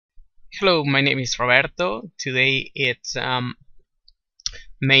Hello, my name is Roberto. Today it's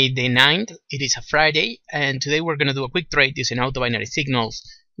May the 9th. It is a Friday, and today we're going to do a quick trade using auto-binary signals.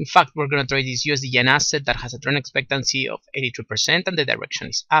 In fact, we're going to trade this USD yen asset that has a turn expectancy of 83% and the direction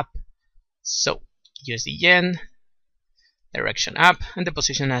is up. So, USD yen, direction up, and the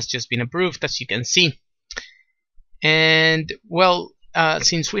position has just been approved, as you can see. And well,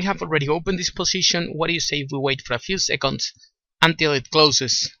 since we have already opened this position, what do you say if we wait for a few seconds until it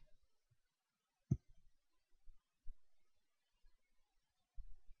closes?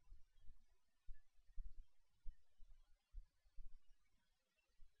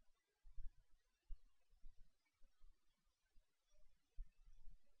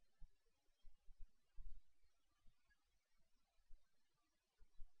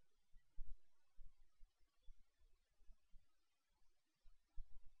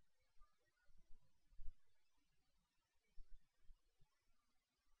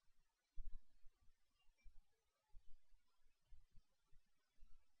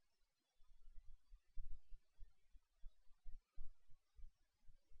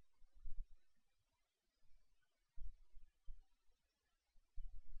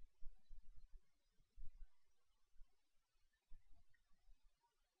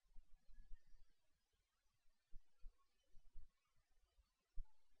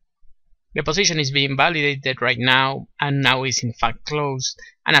 The position is being validated right now, and now is in fact closed,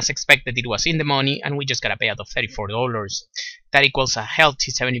 and as expected it was in the money, and we just got a payout of $34. That equals a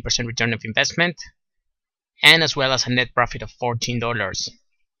healthy 70% return of investment, and as well as a net profit of $14.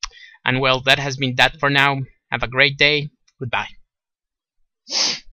 And well, that has been that for now. Have a great day. Goodbye.